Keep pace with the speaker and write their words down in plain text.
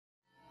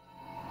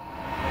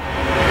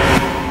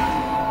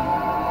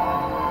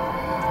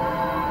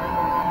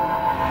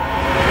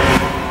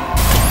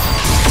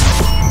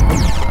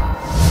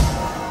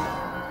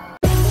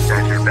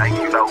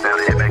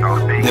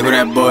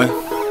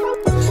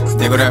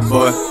that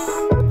boy.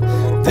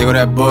 There go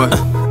that boy.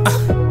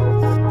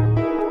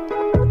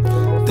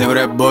 There go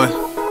that boy.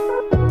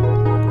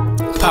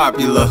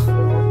 Popular.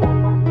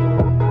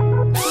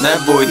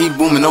 That boy, he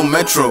booming on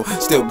Metro.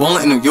 Still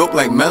ballin' in New York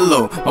like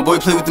Mello. My boy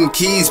play with them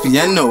keys,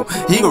 piano.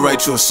 He gon'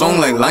 write you a song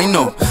like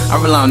Lino.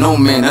 I rely on no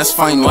man, that's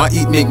fine. I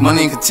eat, make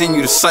money, and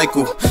continue to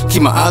cycle.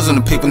 Keep my eyes on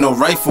the paper, no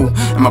rifle.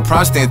 And my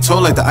pride stand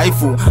tall like the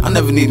Eiffel. I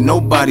never need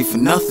nobody for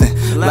nothing.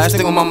 Last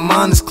thing on my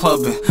mind is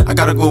clubbing. I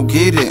gotta go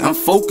get it, I'm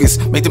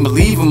focused. Make them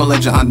believe I'm a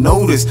legend, I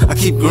know this. I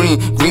keep green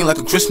like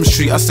a Christmas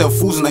tree. I sell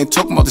foods and I ain't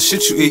talking about the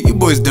shit you eat. You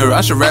boys dirt,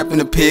 I should rap in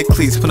a pair of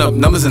cleats. Put up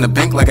numbers in the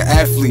bank like an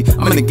athlete.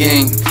 I'm in the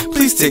game,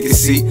 please take a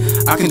seat.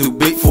 I can do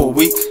big for a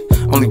week.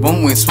 Only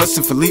one win, sweats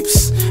and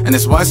Philippe's. And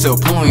that's why I sell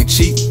porn ain't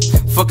cheap.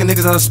 Fucking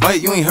niggas out of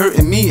spite, you ain't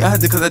hurting me. I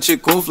had to cut that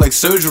chick off like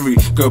surgery.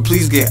 Girl,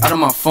 please get out of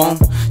my phone.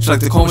 She like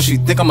to call me, she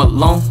think I'm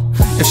alone.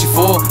 If she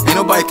fall, ain't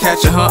nobody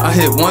catching her. I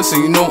hit once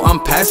and you know I'm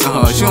passing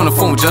her. She on the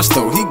phone with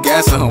Justo, he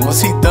gassing her.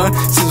 Once he done,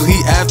 seems he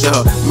after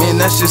her. Man,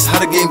 that's just how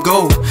the game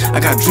go. I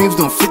got dreams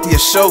doing 50 a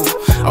show.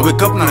 I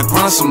wake up and I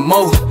grind some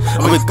more.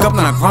 I wake up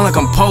and I grind like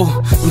I'm Poe.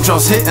 Them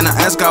draws hit and I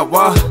ask God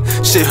why.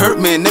 Shit hurt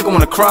me, nigga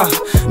wanna cry.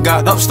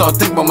 Got up, start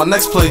thinking about my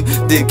next play.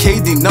 Did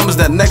KD numbers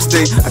that next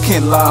day. I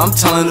can't lie, I'm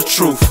telling the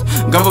truth.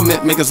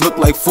 Government make us look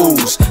like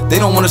fools. They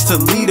don't want us to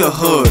lead a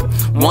hood.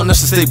 Want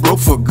us to stay broke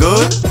for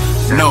good?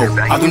 No,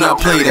 I do not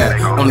play that.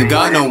 Only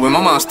God know where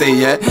my mom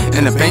stay at.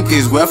 And the bank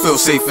is where I feel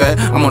safe at.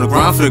 I'm on the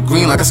grind for the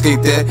green like I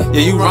skate that.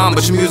 Yeah, you rhyme,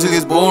 but your music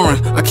is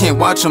boring. I can't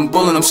watch, I'm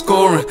bowling, I'm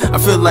scoring. I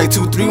feel like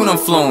 2-3 when I'm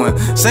flowing.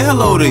 Say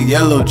hello to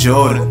Yellow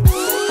Jordan.